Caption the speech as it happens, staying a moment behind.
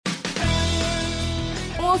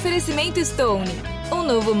Um oferecimento Stone, um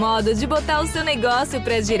novo modo de botar o seu negócio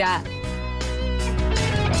para girar.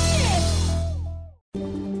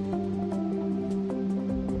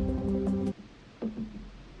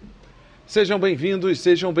 Sejam bem-vindos,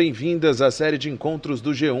 sejam bem-vindas à série de encontros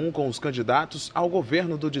do G1 com os candidatos ao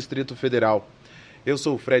governo do Distrito Federal. Eu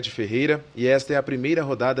sou o Ferreira e esta é a primeira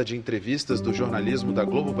rodada de entrevistas do jornalismo da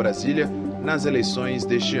Globo Brasília nas eleições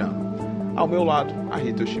deste ano. Ao meu lado, a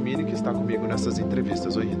Rita Yoshimine, que está comigo nessas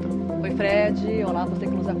entrevistas. Oi, Rita. Oi, Fred. Olá, você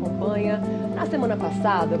que nos acompanha. Na semana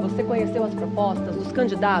passada, você conheceu as propostas dos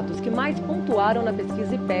candidatos que mais pontuaram na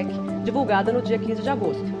pesquisa IPEC, divulgada no dia 15 de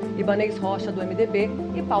agosto. Ibanez Rocha, do MDB,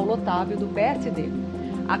 e Paulo Otávio, do PSD.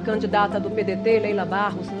 A candidata do PDT, Leila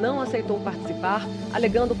Barros, não aceitou participar,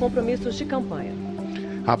 alegando compromissos de campanha.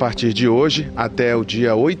 A partir de hoje, até o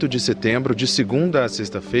dia 8 de setembro, de segunda a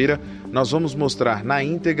sexta-feira, nós vamos mostrar na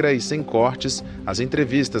íntegra e sem cortes as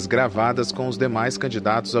entrevistas gravadas com os demais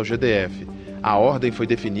candidatos ao GDF. A ordem foi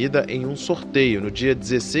definida em um sorteio no dia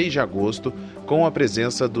 16 de agosto, com a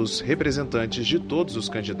presença dos representantes de todos os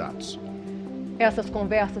candidatos. Essas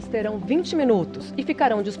conversas terão 20 minutos e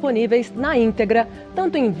ficarão disponíveis na íntegra,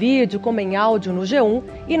 tanto em vídeo como em áudio no G1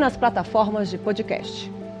 e nas plataformas de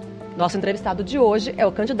podcast. Nosso entrevistado de hoje é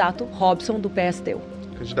o candidato Robson, do PSTU.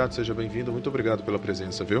 Candidato, seja bem-vindo. Muito obrigado pela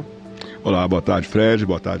presença, viu? Olá, boa tarde, Fred,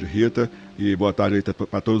 boa tarde, Rita, e boa tarde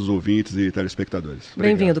para todos os ouvintes e telespectadores.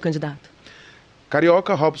 Bem-vindo, candidato.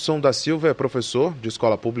 Carioca Robson da Silva é professor de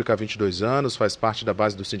escola pública há 22 anos, faz parte da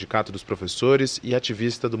base do Sindicato dos Professores e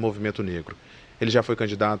ativista do Movimento Negro. Ele já foi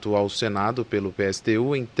candidato ao Senado pelo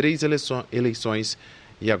PSTU em 3 eleições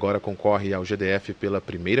e agora concorre ao GDF pela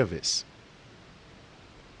primeira vez.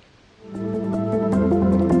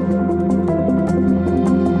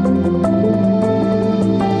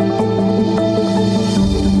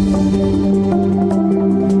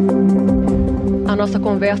 A nossa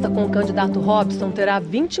conversa com o candidato Robson terá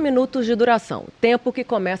 20 minutos de duração, tempo que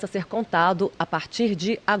começa a ser contado a partir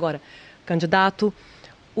de agora. Candidato,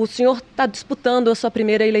 o senhor está disputando a sua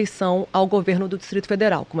primeira eleição ao governo do Distrito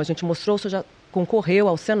Federal. Como a gente mostrou, o senhor já concorreu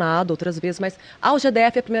ao Senado outras vezes, mas ao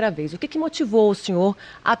GDF é a primeira vez. O que motivou o senhor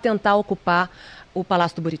a tentar ocupar o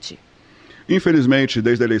Palácio do Buriti? Infelizmente,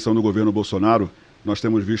 desde a eleição do governo Bolsonaro, nós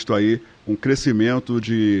temos visto aí um crescimento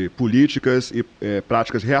de políticas e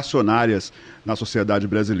práticas reacionárias na sociedade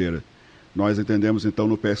brasileira. Nós entendemos, então,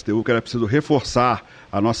 no PSTU que era preciso reforçar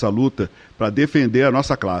a nossa luta para defender a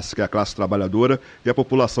nossa classe, que é a classe trabalhadora e a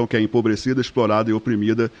população que é empobrecida, explorada e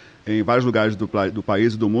oprimida em vários lugares do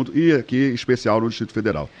país e do mundo, e aqui, em especial, no Distrito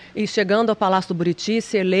Federal. E chegando ao Palácio do Buriti,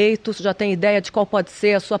 se eleito, você já tem ideia de qual pode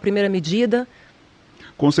ser a sua primeira medida?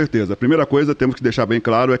 Com certeza. A primeira coisa, temos que deixar bem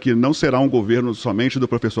claro, é que não será um governo somente do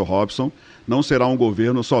professor Robson, não será um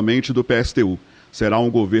governo somente do PSTU. Será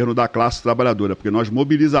um governo da classe trabalhadora, porque nós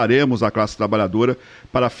mobilizaremos a classe trabalhadora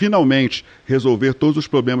para finalmente resolver todos os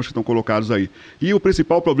problemas que estão colocados aí. E o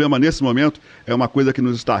principal problema nesse momento é uma coisa que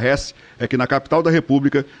nos estarrece, é que na capital da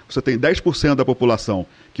República você tem 10% da população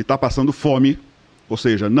que está passando fome, ou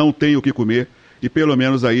seja, não tem o que comer, e pelo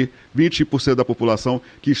menos aí 20% da população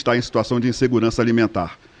que está em situação de insegurança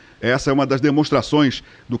alimentar. Essa é uma das demonstrações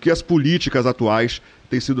do que as políticas atuais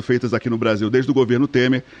têm sido feitas aqui no Brasil, desde o governo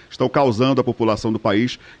Temer, estão causando a população do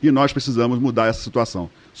país e nós precisamos mudar essa situação.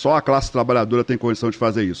 Só a classe trabalhadora tem condição de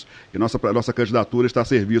fazer isso. E nossa candidatura está a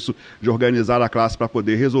serviço de organizar a classe para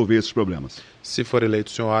poder resolver esses problemas. Se for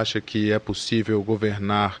eleito, o senhor acha que é possível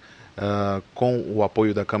governar com o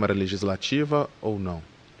apoio da Câmara Legislativa ou não?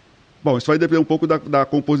 Bom, isso vai depender um pouco da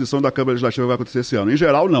composição da Câmara Legislativa que vai acontecer esse ano. Em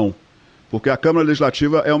geral, não. Porque a Câmara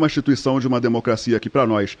Legislativa é uma instituição de uma democracia que, para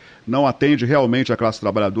nós, não atende realmente a classe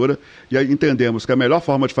trabalhadora, e aí entendemos que a melhor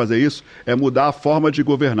forma de fazer isso é mudar a forma de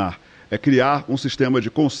governar, é criar um sistema de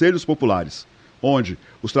conselhos populares, onde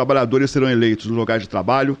os trabalhadores serão eleitos nos locais de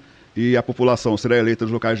trabalho e a população será eleita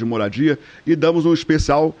nos locais de moradia, e damos um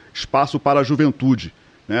especial espaço para a juventude,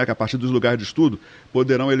 né, que a partir dos lugares de estudo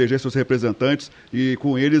poderão eleger seus representantes e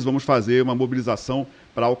com eles vamos fazer uma mobilização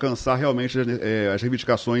para alcançar realmente as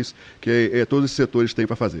reivindicações que todos esses setores têm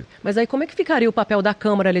para fazer. Mas aí como é que ficaria o papel da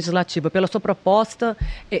Câmara Legislativa? Pela sua proposta,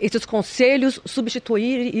 esses conselhos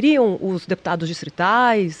substituiriam os deputados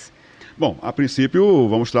distritais? Bom, a princípio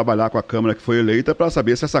vamos trabalhar com a Câmara que foi eleita para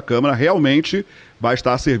saber se essa Câmara realmente vai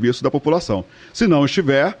estar a serviço da população. Se não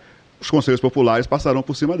estiver, os conselhos populares passarão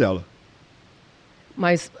por cima dela.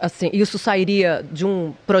 Mas, assim, isso sairia de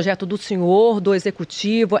um projeto do senhor, do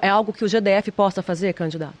executivo? É algo que o GDF possa fazer,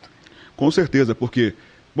 candidato? Com certeza, porque,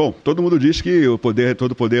 bom, todo mundo diz que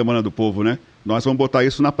todo poder emana do povo, né? Nós vamos botar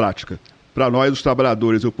isso na prática. Para nós, os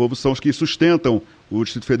trabalhadores e o povo são os que sustentam o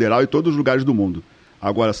Distrito Federal e todos os lugares do mundo.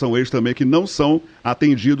 Agora, são eles também que não são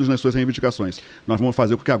atendidos nas suas reivindicações. Nós vamos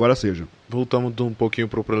fazer com que agora seja. Voltamos um pouquinho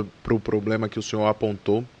para o problema que o senhor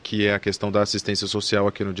apontou, que é a questão da assistência social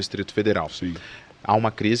aqui no Distrito Federal. Sim. Há uma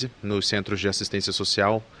crise nos centros de assistência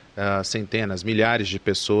social, centenas, milhares de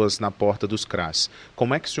pessoas na porta dos CRAS.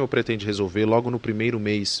 Como é que o senhor pretende resolver, logo no primeiro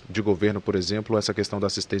mês de governo, por exemplo, essa questão da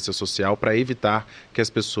assistência social para evitar que as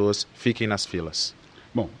pessoas fiquem nas filas?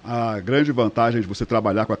 Bom, a grande vantagem de você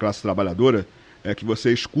trabalhar com a classe trabalhadora é que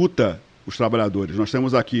você escuta os trabalhadores. Nós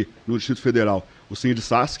temos aqui no Distrito Federal o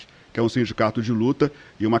Sindicasc, que é um sindicato de luta,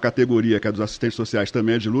 e uma categoria que é dos assistentes sociais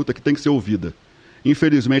também é de luta, que tem que ser ouvida.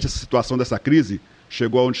 Infelizmente, essa situação dessa crise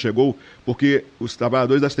chegou onde chegou porque os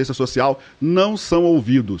trabalhadores da assistência social não são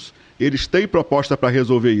ouvidos. Eles têm proposta para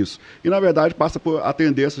resolver isso. E, na verdade, passa por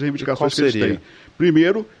atender essas reivindicações que eles têm.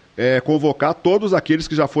 Primeiro, convocar todos aqueles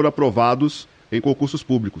que já foram aprovados em concursos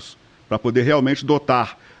públicos, para poder realmente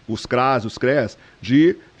dotar os CRAS, os CREAS,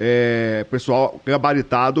 de pessoal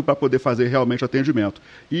gabaritado para poder fazer realmente atendimento.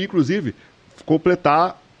 E, inclusive,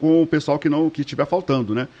 completar com o pessoal que estiver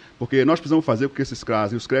faltando, né? Porque nós precisamos fazer com que esses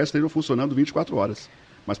CRAS e os CREAS estejam funcionando 24 horas.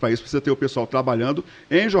 Mas, para isso, precisa ter o pessoal trabalhando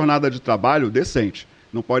em jornada de trabalho decente.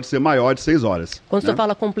 Não pode ser maior de 6 horas. Quando você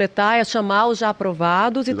fala completar, é chamar os já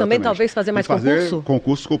aprovados e também talvez fazer mais concurso?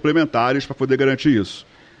 Concursos complementares para poder garantir isso.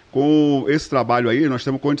 Com esse trabalho aí, nós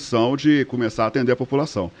temos condição de começar a atender a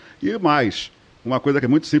população. E mais, uma coisa que é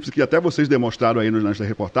muito simples, que até vocês demonstraram aí nas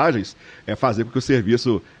reportagens, é fazer com que o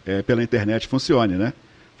serviço pela internet funcione, né?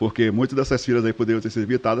 Porque muitas dessas filas aí poderiam ter sido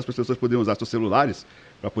evitadas, as pessoas poderiam usar seus celulares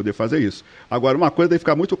para poder fazer isso. Agora, uma coisa tem que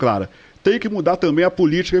ficar muito clara, tem que mudar também a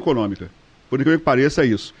política econômica. Por incrível que pareça, é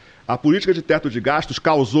isso. A política de teto de gastos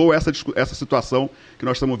causou essa situação que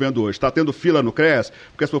nós estamos vendo hoje. Está tendo fila no CREAS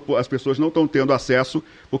porque as pessoas não estão tendo acesso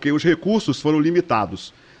porque os recursos foram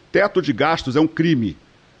limitados. Teto de gastos é um crime,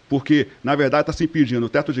 porque, na verdade, está se impedindo. O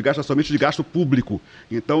teto de gastos é somente de gasto público.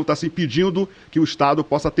 Então, está se impedindo que o Estado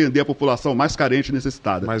possa atender a população mais carente e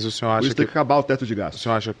necessitada. Mas o senhor acha que tem que acabar o teto de gastos. O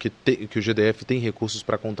senhor acha que o GDF tem recursos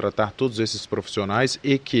para contratar todos esses profissionais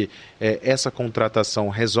e que essa contratação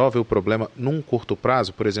resolve o problema num curto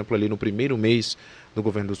prazo, por exemplo, ali no primeiro mês do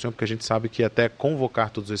governo do senhor, porque a gente sabe que até convocar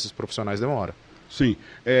todos esses profissionais demora? Sim.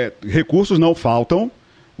 Recursos não faltam.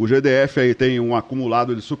 O GDF aí tem um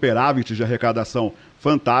acumulado de superávit de arrecadação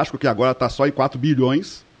fantástico, que agora está só em 4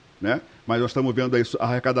 bilhões, né? Mas nós estamos vendo aí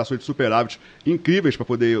arrecadações de superávit incríveis para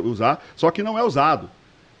poder usar, só que não é usado.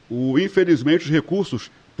 Infelizmente, os recursos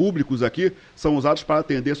públicos aqui são usados para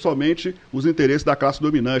atender somente os interesses da classe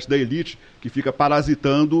dominante, da elite, que fica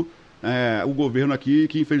parasitando o governo aqui,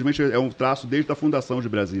 que infelizmente é um traço desde a fundação de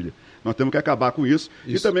Brasília. Nós temos que acabar com isso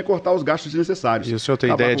e também cortar os gastos desnecessários. E o senhor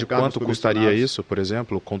tem ideia de quanto custaria isso, por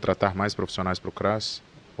exemplo, contratar mais profissionais para o CRAS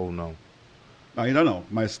ou não? Ainda não,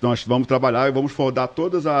 mas nós vamos trabalhar e vamos fundar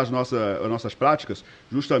todas as nossas práticas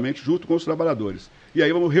justamente junto com os trabalhadores. E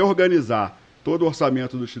aí vamos reorganizar todo o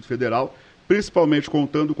orçamento do Distrito Federal, principalmente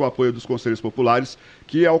contando com o apoio dos conselhos populares,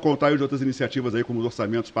 que, ao contrário de outras iniciativas aí, como os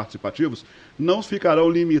orçamentos participativos, não ficarão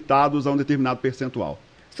limitados a um determinado percentual.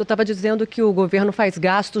 O senhor estava dizendo que o governo faz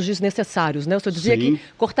gastos desnecessários, né? O senhor dizia que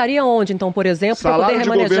cortaria onde, então, por exemplo, para poder remanejar o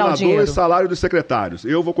dinheiro? Salário de governador e salário dos secretários.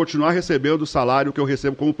 Eu vou continuar recebendo o salário que eu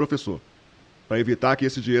recebo como professor, para evitar que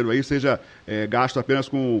esse dinheiro aí seja gasto apenas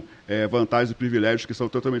com vantagens e privilégios que são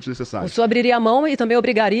totalmente necessários. O senhor abriria a mão e também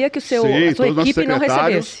obrigaria que a sua equipe não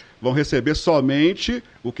recebesse? Vão receber somente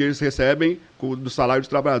o que eles recebem do salário dos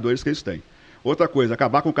trabalhadores que eles têm. Outra coisa,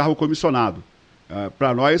 acabar com o cargo comissionado.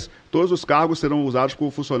 Para nós, todos os cargos serão usados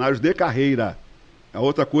por funcionários de carreira. A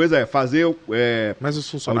outra coisa é fazer Mas os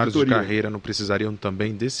funcionários de carreira não precisariam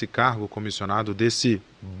também desse cargo comissionado, desse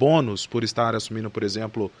bônus por estar assumindo, por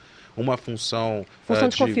exemplo, uma função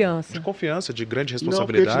de confiança. De confiança, de grande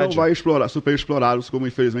responsabilidade. Não, porque a gente não vai superexplorá-los, como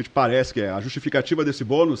infelizmente parece que é. A justificativa desse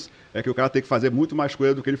bônus é que o cara tem que fazer muito mais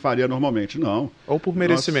coisa do que ele faria normalmente. Não. Ou por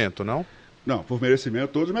merecimento, não? Não, por merecimento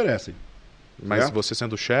todos merecem. Mas você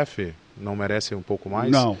sendo chefe, não merece um pouco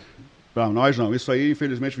mais? Não, para nós não. Isso aí,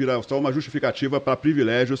 infelizmente, vira só uma justificativa para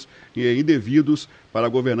privilégios indevidos para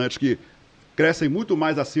governantes que crescem muito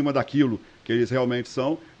mais acima daquilo que eles realmente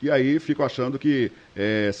são, e aí ficam achando que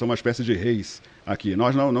são uma espécie de reis aqui.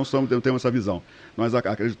 Nós não temos essa visão. Nós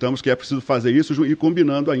acreditamos que é preciso fazer isso e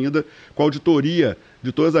combinando ainda com a auditoria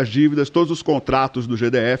de todas as dívidas, todos os contratos do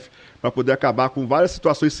GDF, para poder acabar com várias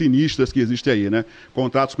situações sinistras que existem aí, né?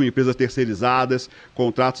 Contratos com empresas terceirizadas,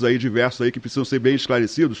 contratos aí diversos aí que precisam ser bem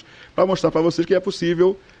esclarecidos, para mostrar para vocês que é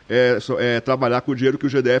possível trabalhar com o dinheiro que o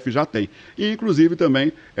GDF já tem. E, inclusive,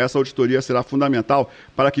 também, essa auditoria será fundamental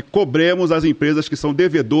para que cobremos as empresas que são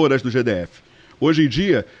devedoras do GDF. Hoje em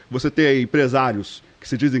dia, você tem empresários que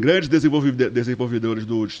se dizem grandes desenvolvedores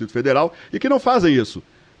do Distrito Federal e que não fazem isso.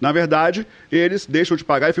 Na verdade, eles deixam de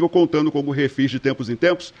pagar e ficam contando como refis de tempos em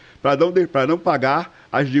tempos para não pagar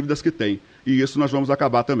as dívidas que têm. E isso nós vamos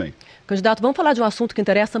acabar também. Candidato, vamos falar de um assunto que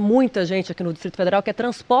interessa muita gente aqui no Distrito Federal, que é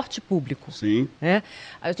transporte público. Sim.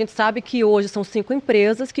 A gente sabe que hoje são 5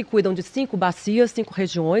 empresas que cuidam de 5 bacias, 5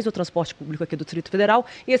 regiões do transporte público aqui do Distrito Federal,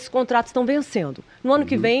 e esses contratos estão vencendo. No ano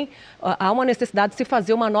que vem, há uma necessidade de se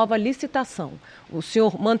fazer uma nova licitação. O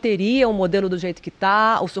senhor manteria o modelo do jeito que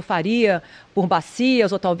está? O senhor faria por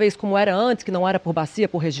bacias, ou talvez como era antes, que não era por bacia,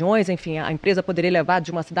 por regiões? Enfim, a empresa poderia levar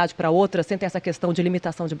de uma cidade para outra sem ter essa questão de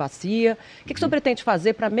limitação de bacia. O que o senhor pretende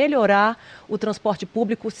fazer para melhorar o transporte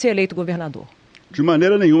público se eleito governador? De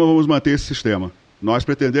maneira nenhuma vamos manter esse sistema. Nós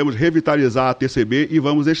pretendemos revitalizar a TCB e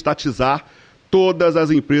vamos estatizar todas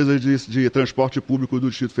as empresas de transporte público do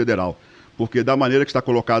Distrito Federal. Porque da maneira que está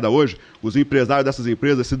colocada hoje, os empresários dessas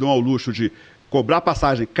empresas se dão ao luxo de cobrar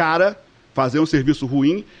passagem cara, fazer um serviço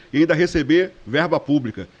ruim e ainda receber verba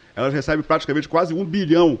pública. Elas recebem praticamente quase R$1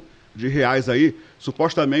 bilhão aí,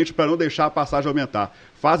 supostamente para não deixar a passagem aumentar.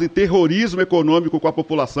 Fazem terrorismo econômico com a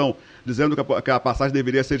população, dizendo que a passagem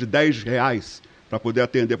deveria ser de R$10 para poder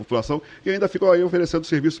atender a população e ainda ficam aí oferecendo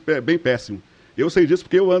serviço bem péssimo. Eu sei disso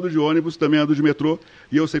porque eu ando de ônibus, também ando de metrô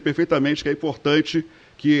e eu sei perfeitamente que é importante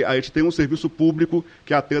que a gente tenha um serviço público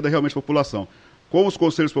que atenda realmente a população. Com os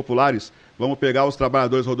conselhos populares, vamos pegar os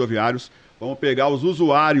trabalhadores rodoviários, vamos pegar os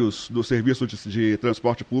usuários do serviço de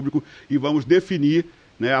transporte público e vamos definir,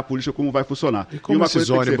 né, a política como vai funcionar. E como esses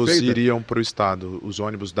ônibus iriam para o Estado? Os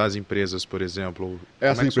ônibus das empresas, por exemplo?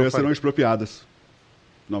 Essas empresas serão expropriadas.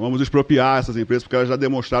 Nós vamos expropriar essas empresas porque elas já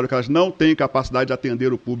demonstraram que elas não têm capacidade de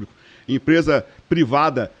atender o público. Empresa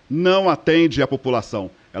privada não atende a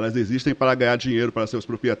população. Elas existem para ganhar dinheiro para seus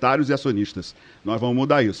proprietários e acionistas. Nós vamos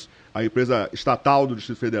mudar isso. A empresa estatal do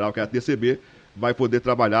Distrito Federal, que é a TCB, vai poder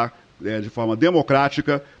trabalhar de forma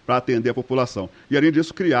democrática para atender a população. E, além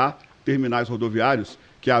disso, criar terminais rodoviários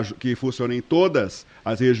que funcionem em todas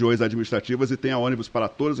as regiões administrativas e tenha ônibus para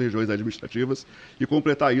todas as regiões administrativas e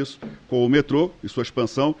completar isso com o metrô e sua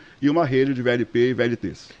expansão e uma rede de VLP e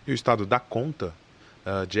VLTs. E o Estado dá conta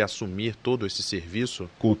de assumir todo esse serviço?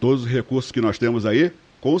 Com todos os recursos que nós temos aí,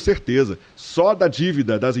 com certeza. Só da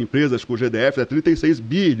dívida das empresas com o GDF é 36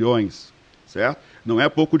 bilhões, certo? Não é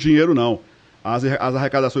pouco dinheiro, não. As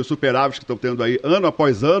arrecadações superáveis que estão tendo aí ano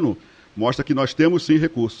após ano mostra que nós temos sim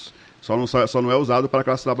recursos. Só não é usado para a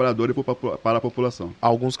classe trabalhadora e para a população.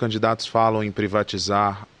 Alguns candidatos falam em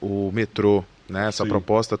privatizar o metrô, né? Essa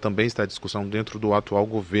proposta também está em discussão dentro do atual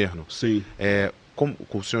governo. Sim. Como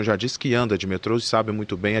o senhor já disse que anda de metrô e sabe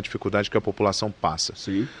muito bem a dificuldade que a população passa.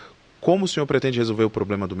 Sim. Como o senhor pretende resolver o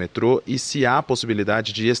problema do metrô e se há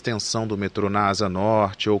possibilidade de extensão do metrô na Asa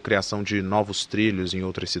Norte ou criação de novos trilhos em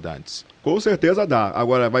outras cidades? Com certeza dá.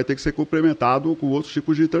 Agora vai ter que ser complementado com outros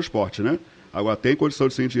tipos de transporte, né? Agora tem condição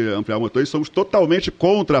de ampliar o metrô e somos totalmente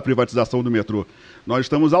contra a privatização do metrô. Nós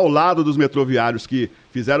estamos ao lado dos metroviários que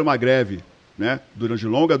fizeram uma greve, né, durante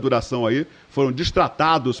longa duração aí, foram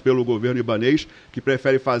distratados pelo governo ibanês, que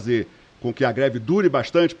prefere fazer com que a greve dure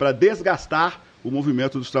bastante para desgastar o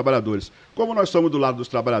movimento dos trabalhadores. Como nós somos do lado dos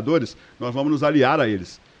trabalhadores, nós vamos nos aliar a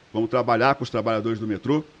eles. Vamos trabalhar com os trabalhadores do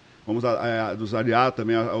metrô, vamos nos aliar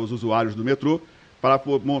também aos usuários do metrô para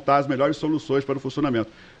montar as melhores soluções para o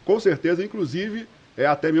funcionamento. Com certeza, inclusive,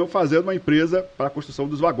 até mesmo fazendo uma empresa para a construção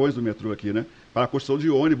dos vagões do metrô aqui, né? Para a construção de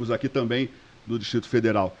ônibus aqui também do Distrito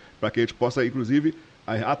Federal, para que a gente possa, inclusive,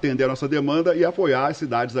 atender a nossa demanda e apoiar as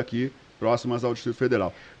cidades aqui próximas ao Distrito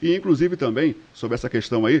Federal. E, inclusive, também, sobre essa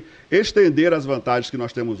questão aí, estender as vantagens que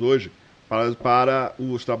nós temos hoje para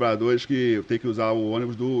os trabalhadores que têm que usar o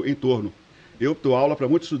ônibus do entorno. Eu dou aula para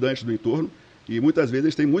muitos estudantes do entorno e, muitas vezes,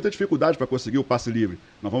 eles têm muita dificuldade para conseguir o passe livre.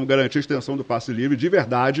 Nós vamos garantir a extensão do passe livre de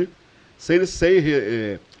verdade, sem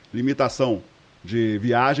limitação de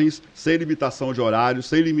viagens, sem limitação de horários,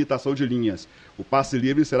 sem limitação de linhas. O passe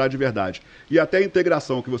livre será de verdade. E até a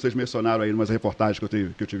integração que vocês mencionaram aí em umas reportagens que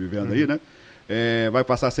eu tive vendo aí, né? Vai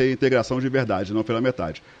passar a ser integração de verdade, não pela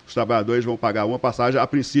metade. Os trabalhadores vão pagar uma passagem a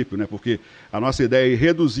princípio, né? Porque a nossa ideia é ir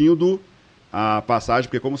reduzindo a passagem,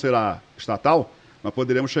 porque como será estatal, nós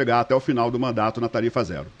poderemos chegar até o final do mandato na tarifa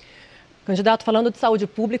zero. Candidato, falando de saúde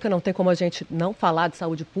pública, não tem como a gente não falar de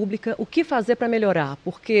saúde pública. O que fazer para melhorar?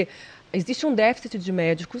 Porque existe um déficit de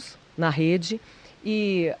médicos na rede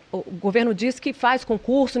e o governo diz que faz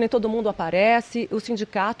concurso, nem todo mundo aparece. O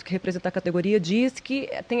sindicato, que representa a categoria, diz que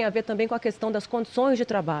tem a ver também com a questão das condições de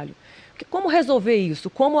trabalho. Como resolver isso?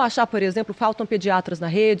 Como achar, por exemplo, faltam pediatras na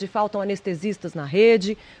rede, faltam anestesistas na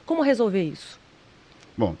rede? Como resolver isso?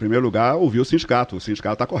 Bom, em primeiro lugar, ouvir o sindicato. O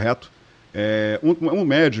sindicato está correto. Um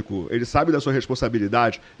médico, ele sabe da sua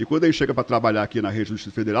responsabilidade e quando ele chega para trabalhar aqui na rede do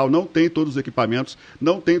Distrito Federal, não tem todos os equipamentos,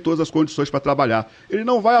 não tem todas as condições para trabalhar. Ele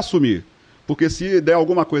não vai assumir, porque se der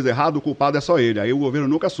alguma coisa errada, o culpado é só ele. Aí o governo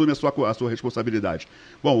nunca assume a sua responsabilidade.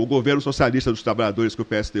 Bom, o governo socialista dos trabalhadores que o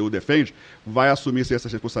PSTU defende vai assumir essa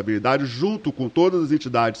responsabilidade junto com todas as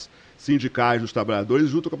entidades sindicais dos trabalhadores,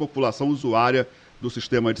 junto com a população usuária do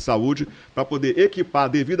sistema de saúde, para poder equipar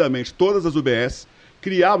devidamente todas as UBS,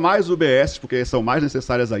 criar mais UBS, porque são mais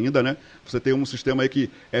necessárias ainda, né? Você tem um sistema aí que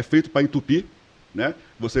é feito para entupir, né?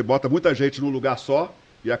 Você bota muita gente num lugar só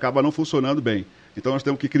e acaba não funcionando bem. Então nós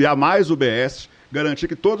temos que criar mais UBS, garantir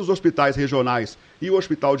que todos os hospitais regionais e o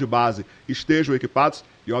hospital de base estejam equipados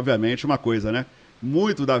e, obviamente, uma coisa, né?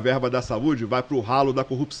 Muito da verba da saúde vai para o ralo da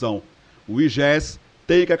corrupção. O IGES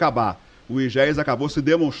tem que acabar. O IGES acabou se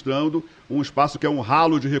demonstrando um espaço que é um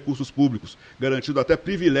ralo de recursos públicos, garantindo até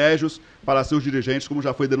privilégios para seus dirigentes, como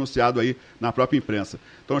já foi denunciado aí na própria imprensa.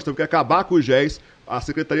 Então nós temos que acabar com o IGES, a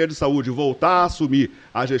Secretaria de Saúde voltar a assumir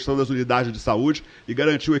a gestão das unidades de saúde e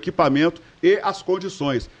garantir o equipamento e as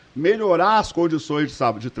condições, melhorar as condições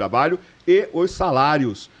de trabalho e os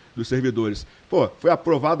salários dos servidores. Foi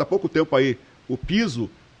aprovado há pouco tempo aí o piso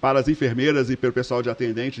para as enfermeiras e para o pessoal de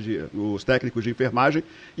atendente, os técnicos de enfermagem,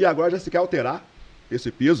 e agora já se quer alterar esse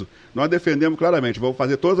piso. Nós defendemos claramente, vamos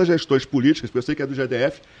fazer todas as gestões políticas, porque eu sei que é do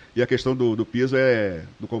GDF, e a questão do piso é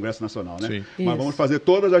do Congresso Nacional, né? Sim. Mas vamos fazer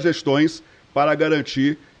todas as gestões para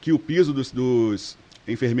garantir que o piso dos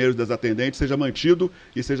enfermeiros e das atendentes seja mantido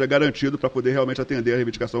e seja garantido para poder realmente atender a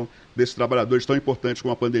reivindicação desses trabalhadores tão importantes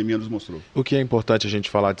como a pandemia nos mostrou. O que é importante a gente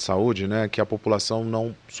falar de saúde, né, é que a população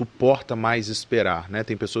não suporta mais esperar, né?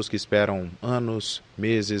 Tem pessoas que esperam anos,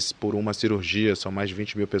 meses por uma cirurgia, são mais de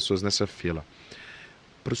 20 mil pessoas nessa fila.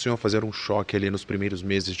 Para o senhor fazer um choque ali nos primeiros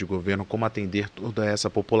meses de governo, como atender toda essa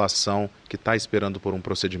população que está esperando por um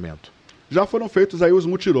procedimento? Já foram feitos aí os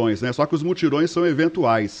mutirões, né? Só que os mutirões são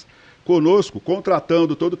eventuais. Conosco,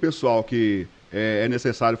 contratando todo o pessoal que é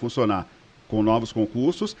necessário funcionar com novos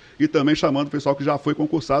concursos e também chamando o pessoal que já foi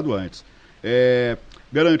concursado antes.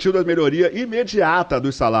 Garantindo a melhoria imediata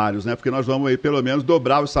dos salários, né? Porque nós vamos aí pelo menos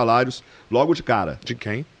dobrar os salários logo de cara. De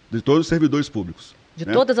quem? De todos os servidores públicos. De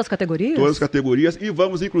né? todas as categorias? Todas as categorias e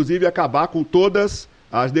vamos inclusive acabar com todas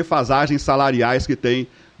as defasagens salariais que tem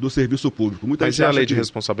do serviço público. Mas é a lei de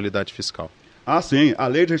responsabilidade fiscal? Ah, sim. A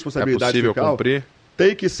lei de responsabilidade fiscal... É possível cumprir?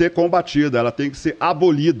 Tem que ser combatida, ela tem que ser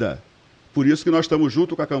abolida. Por isso que nós estamos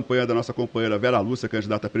junto com a campanha da nossa companheira Vera Lúcia,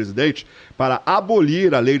 candidata a presidente, para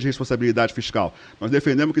abolir a lei de responsabilidade fiscal. Nós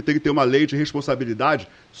defendemos que tem que ter uma lei de responsabilidade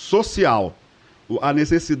social. A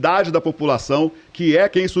necessidade da população, que é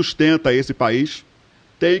quem sustenta esse país,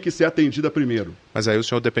 tem que ser atendida primeiro. Mas aí o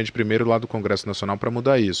senhor depende primeiro lá do Congresso Nacional para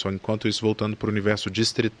mudar isso. Enquanto isso, voltando para o universo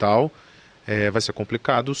distrital, vai ser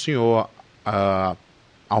complicado o senhor...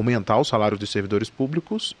 aumentar o salário dos servidores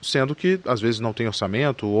públicos, sendo que às vezes não tem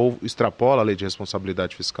orçamento ou extrapola a lei de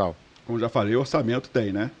responsabilidade fiscal? Como já falei, orçamento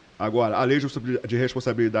tem, né? Agora, a lei de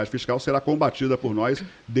responsabilidade fiscal será combatida por nós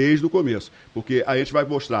desde o começo, porque a gente vai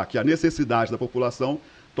mostrar que a necessidade da população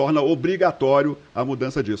torna obrigatório a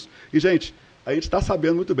mudança disso. E, gente, a gente está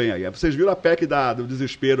sabendo muito bem aí. Vocês viram a PEC do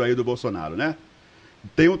desespero aí do Bolsonaro, né?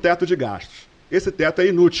 Tem um teto de gastos. Esse teto é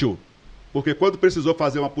inútil, porque quando precisou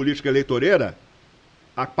fazer uma política eleitoreira,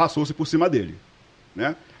 passou-se por cima dele,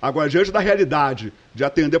 né? Agora, diante da realidade de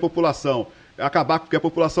atender a população, acabar porque a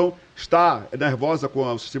população está nervosa com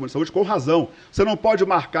o sistema de saúde, com razão. Você não pode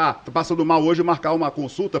marcar, está passando mal hoje, marcar uma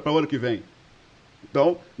consulta para o ano que vem.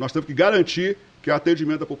 Então, nós temos que garantir que o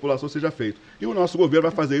atendimento da população seja feito. E o nosso governo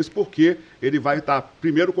vai fazer isso porque ele vai estar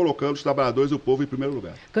primeiro colocando os trabalhadores e o povo em primeiro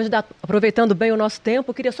lugar. Candidato, aproveitando bem o nosso tempo,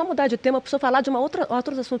 eu queria só mudar de tema para o senhor falar de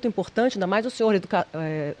outro assunto importante, ainda mais o senhor,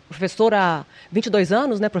 professor há 22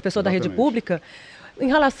 anos, né, professor Exatamente. da rede pública, em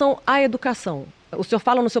relação à educação. O senhor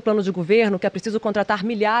fala no seu plano de governo que é preciso contratar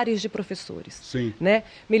milhares de professores. Sim. Né?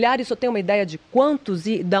 Milhares, o senhor tem uma ideia de quantos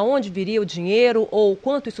e de onde viria o dinheiro ou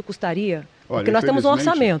quanto isso custaria? Olha, porque nós temos um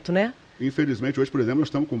orçamento, né? Infelizmente, hoje, por exemplo, nós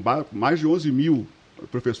estamos com mais de 11 mil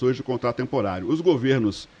professores de contrato temporário. Os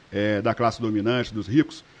governos da classe dominante, dos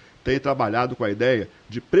ricos, têm trabalhado com a ideia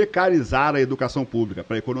de precarizar a educação pública,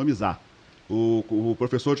 para economizar. O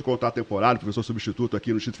professor de contrato temporário, professor substituto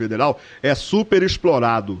aqui no Distrito Federal, é super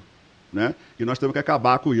explorado, né? E nós temos que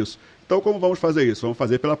acabar com isso. Então, como vamos fazer isso? Vamos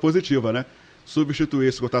fazer pela positiva, né? Substituir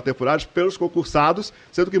esses contratos temporários pelos concursados,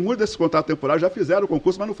 sendo que muitos desses contratos temporários já fizeram o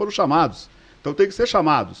concurso, mas não foram chamados. Então, tem que ser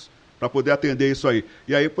chamados para poder atender isso aí.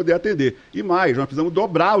 E aí poder atender. E mais, nós precisamos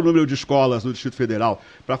dobrar o número de escolas no Distrito Federal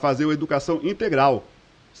para fazer uma educação integral,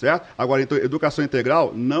 certo? Agora, então, educação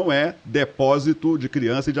integral não é depósito de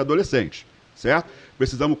criança e de adolescente, certo?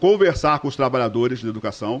 Precisamos conversar com os trabalhadores de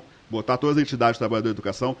educação, botar todas as entidades de trabalhadores de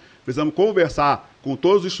educação, precisamos conversar com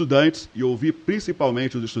todos os estudantes e ouvir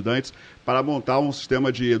principalmente os estudantes para montar um sistema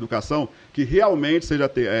de educação que realmente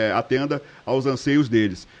atenda aos anseios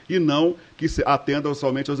deles e não que atenda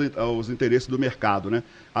somente aos interesses do mercado, né?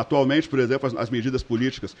 Atualmente, por exemplo, as medidas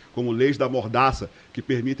políticas, como leis da mordaça, que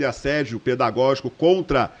permitem assédio pedagógico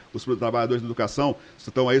contra os trabalhadores de educação,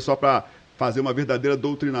 estão aí só para fazer uma verdadeira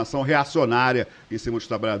doutrinação reacionária em cima dos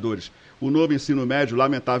trabalhadores. O novo ensino médio,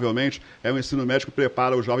 lamentavelmente, é um ensino médio que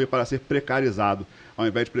prepara o jovem para ser precarizado, ao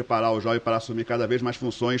invés de preparar o jovem para assumir cada vez mais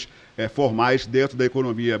funções formais dentro da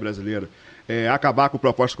economia brasileira. Acabar com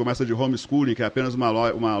propostas como essa de homeschooling, que é apenas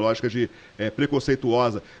uma lógica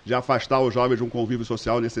preconceituosa, de afastar o jovem de um convívio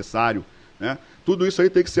social necessário, né? Tudo isso aí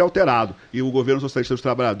tem que ser alterado, e o governo socialista dos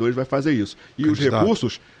trabalhadores vai fazer isso. E os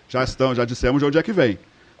recursos já dissemos de onde é que vem.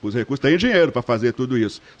 Os recursos têm dinheiro para fazer tudo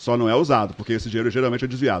isso, só não é usado, porque esse dinheiro geralmente é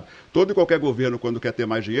desviado. Todo e qualquer governo, quando quer ter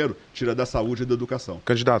mais dinheiro, tira da saúde e da educação.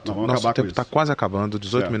 Candidato, nosso tempo está quase acabando,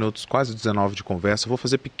 18 minutos, quase 19 de conversa. Vou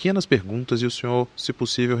fazer pequenas perguntas e o senhor, se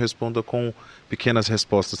possível, responda com pequenas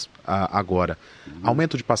respostas agora.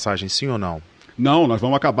 Aumento de passagem, sim ou não? Não, nós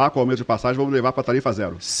vamos acabar com o aumento de passagem, vamos levar para tarifa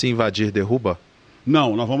zero. Se invadir, derruba?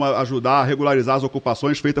 Não, nós vamos ajudar a regularizar as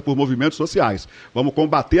ocupações feitas por movimentos sociais. Vamos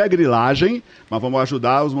combater a grilagem, mas vamos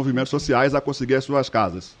ajudar os movimentos sociais a conseguir as suas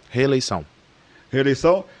casas. Reeleição?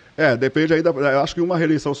 Reeleição? Depende aí, acho que uma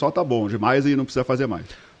reeleição só tá bom, demais e não precisa fazer mais.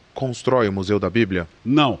 Constrói o Museu da Bíblia?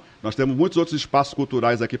 Não, nós temos muitos outros espaços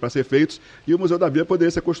culturais aqui para ser feitos e o Museu da Bíblia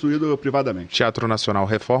poderia ser construído privadamente. Teatro Nacional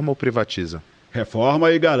reforma ou privatiza? Reforma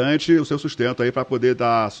e garante o seu sustento aí para poder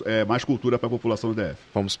dar mais cultura para a população do DF.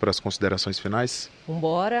 Vamos para as considerações finais?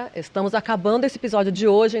 Vambora, estamos acabando esse episódio de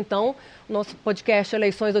hoje, então, nosso podcast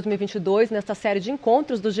Eleições 2022, nesta série de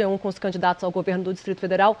encontros do G1 com os candidatos ao governo do Distrito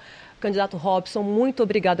Federal. Candidato Robson, muito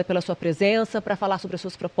obrigada pela sua presença, para falar sobre as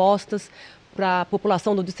suas propostas para a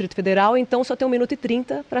população do Distrito Federal. Então, só tem 1 minuto e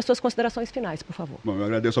 30 para as suas considerações finais, por favor. Bom, eu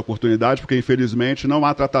agradeço a oportunidade, porque, infelizmente, não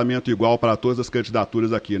há tratamento igual para todas as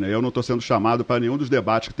candidaturas aqui, né? Eu não estou sendo chamado para nenhum dos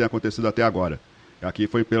debates que tem acontecido até agora. Aqui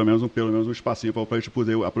foi pelo menos um espacinho para a gente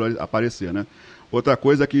poder aparecer, né? Outra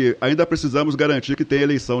coisa é que ainda precisamos garantir que tem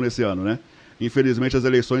eleição nesse ano, né? Infelizmente, as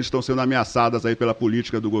eleições estão sendo ameaçadas aí pela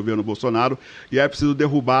política do governo Bolsonaro e é preciso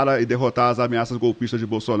derrubar e derrotar as ameaças golpistas de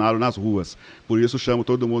Bolsonaro nas ruas. Por isso, chamo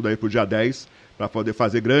todo mundo aí para o dia 10 para poder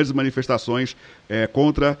fazer grandes manifestações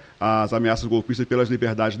contra as ameaças golpistas e pelas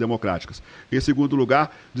liberdades democráticas. Em segundo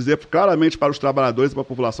lugar, dizer claramente para os trabalhadores e para a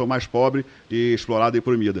população mais pobre e explorada e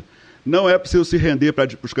oprimida. Não é preciso se render para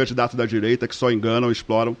os candidatos da direita que só enganam e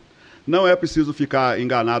exploram. Não é preciso ficar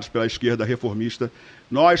enganados pela esquerda reformista.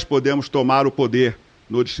 Nós podemos tomar o poder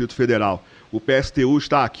no Distrito Federal. O PSTU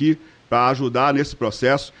está aqui para ajudar nesse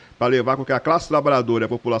processo, para levar com que a classe trabalhadora e a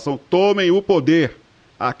população tomem o poder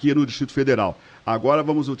aqui no Distrito Federal. Agora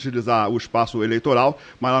vamos utilizar o espaço eleitoral,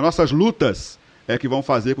 mas as nossas lutas é que vão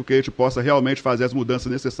fazer com que a gente possa realmente fazer as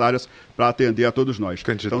mudanças necessárias para atender a todos nós.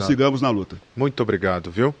 Candidato. Então sigamos na luta. Muito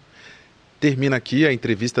obrigado, viu? Termina aqui a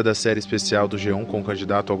entrevista da série especial do G1 com o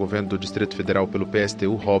candidato ao governo do Distrito Federal pelo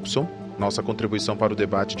PSTU, Robson. Nossa contribuição para o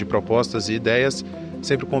debate de propostas e ideias,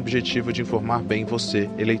 sempre com o objetivo de informar bem você,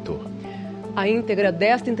 eleitor. A íntegra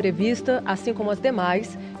desta entrevista, assim como as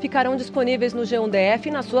demais, ficarão disponíveis no G1 DF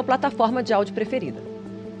e na sua plataforma de áudio preferida.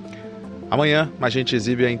 Amanhã, a gente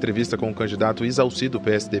exibe a entrevista com o candidato Isalci do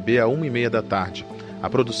PSDB às 1h30 da tarde. A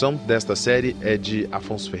produção desta série é de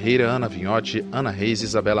Afonso Ferreira, Ana Vinhotti, Ana Reis,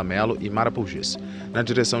 Isabela Mello e Mara Purgis. Na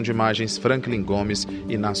direção de imagens, Franklin Gomes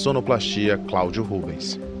e na sonoplastia, Cláudio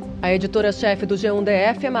Rubens. A editora-chefe do G1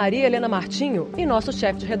 DF é Maria Helena Martinho e nosso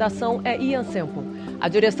chefe de redação é Ian Semple. A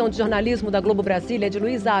direção de jornalismo da Globo Brasília é de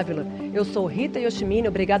Luiz Ávila. Eu sou Rita Yoshimine,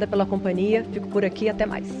 obrigada pela companhia. Fico por aqui, até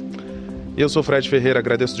mais. Eu sou Fred Ferreira,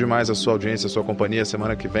 agradeço demais a sua audiência, a sua companhia.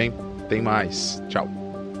 Semana que vem tem mais. Tchau.